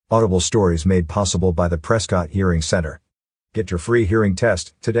Audible stories made possible by the Prescott Hearing Center. Get your free hearing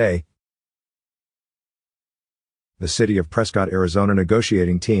test today. The City of Prescott, Arizona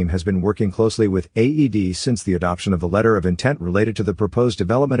negotiating team has been working closely with AED since the adoption of the letter of intent related to the proposed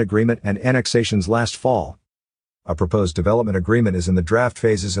development agreement and annexations last fall. A proposed development agreement is in the draft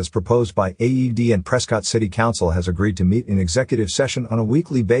phases as proposed by AED, and Prescott City Council has agreed to meet in executive session on a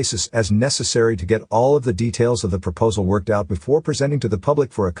weekly basis as necessary to get all of the details of the proposal worked out before presenting to the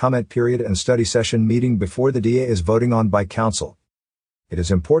public for a comment period and study session meeting before the DA is voting on by Council. It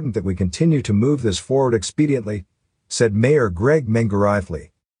is important that we continue to move this forward expediently, said Mayor Greg Mengarifely.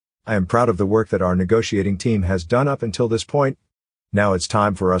 I am proud of the work that our negotiating team has done up until this point. Now it's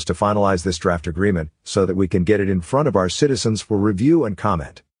time for us to finalize this draft agreement so that we can get it in front of our citizens for review and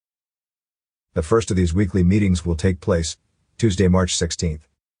comment. The first of these weekly meetings will take place Tuesday, March 16th.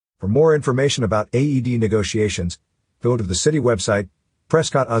 For more information about AED negotiations, go to the city website,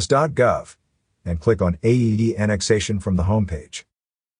 prescottus.gov, and click on AED annexation from the homepage.